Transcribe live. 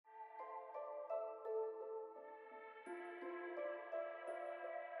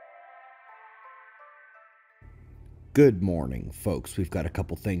Good morning, folks. We've got a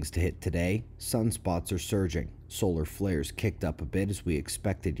couple things to hit today. Sunspots are surging. Solar flares kicked up a bit as we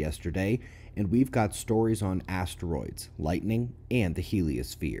expected yesterday, and we've got stories on asteroids, lightning, and the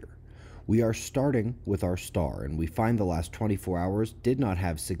heliosphere. We are starting with our star, and we find the last 24 hours did not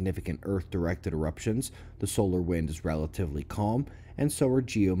have significant Earth-directed eruptions. The solar wind is relatively calm, and so are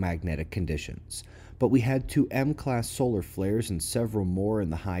geomagnetic conditions. But we had 2 M-class solar flares and several more in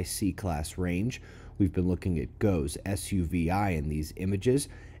the high C-class range. We've been looking at GOES SUVI in these images,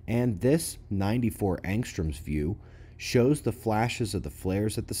 and this 94 angstroms view shows the flashes of the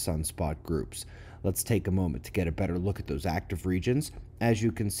flares at the sunspot groups. Let's take a moment to get a better look at those active regions. As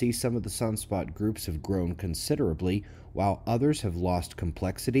you can see, some of the sunspot groups have grown considerably, while others have lost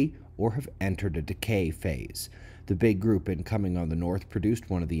complexity or have entered a decay phase. The big group incoming on the north produced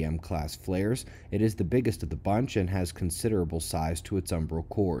one of the M-class flares. It is the biggest of the bunch and has considerable size to its umbral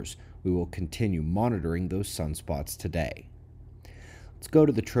cores. We will continue monitoring those sunspots today. Let's go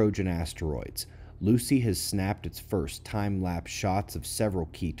to the Trojan asteroids. Lucy has snapped its first time-lapse shots of several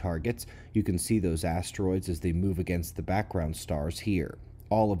key targets. You can see those asteroids as they move against the background stars here.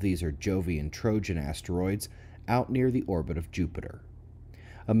 All of these are Jovian Trojan asteroids out near the orbit of Jupiter.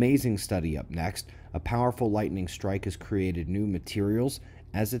 Amazing study up next. A powerful lightning strike has created new materials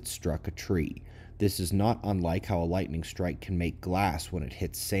as it struck a tree. This is not unlike how a lightning strike can make glass when it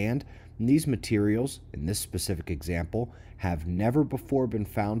hits sand, and these materials, in this specific example, have never before been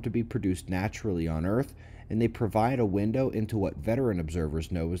found to be produced naturally on Earth, and they provide a window into what veteran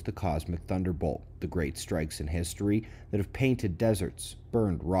observers know as the cosmic thunderbolt, the great strikes in history that have painted deserts,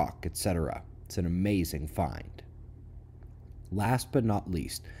 burned rock, etc. It's an amazing find. Last but not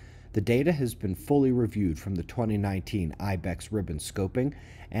least, the data has been fully reviewed from the 2019 IBEX ribbon scoping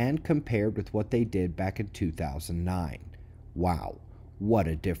and compared with what they did back in 2009. Wow, what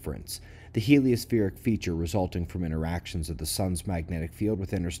a difference. The heliospheric feature resulting from interactions of the sun's magnetic field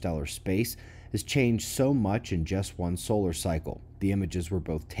with interstellar space has changed so much in just one solar cycle. The images were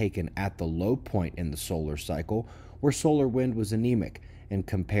both taken at the low point in the solar cycle, where solar wind was anemic, and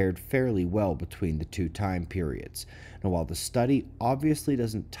compared fairly well between the 2 time periods. Now, while the study obviously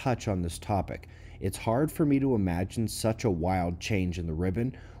doesn't touch on this topic, it's hard for me to imagine such a wild change in the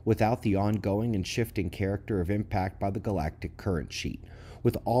ribbon without the ongoing and shifting character of impact by the galactic current sheet.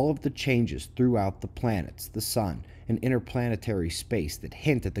 With all of the changes throughout the planets, the sun, and interplanetary space that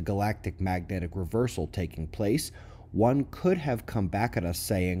hint at the galactic magnetic reversal taking place, one could have come back at us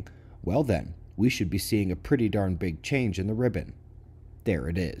saying, well then, we should be seeing a pretty darn big change in the ribbon. There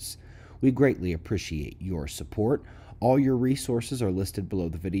it is. We greatly appreciate your support. All your resources are listed below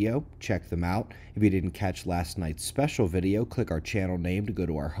the video. Check them out. If you didn't catch last night's special video, click our channel name to go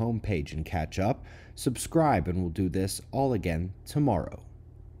to our homepage and catch up. Subscribe, and we'll do this all again tomorrow.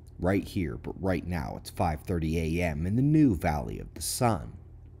 Right here, but right now it's 5:30 a.m. in the new Valley of the Sun.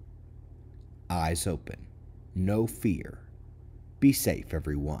 Eyes open. No fear. Be safe,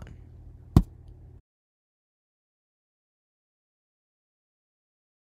 everyone.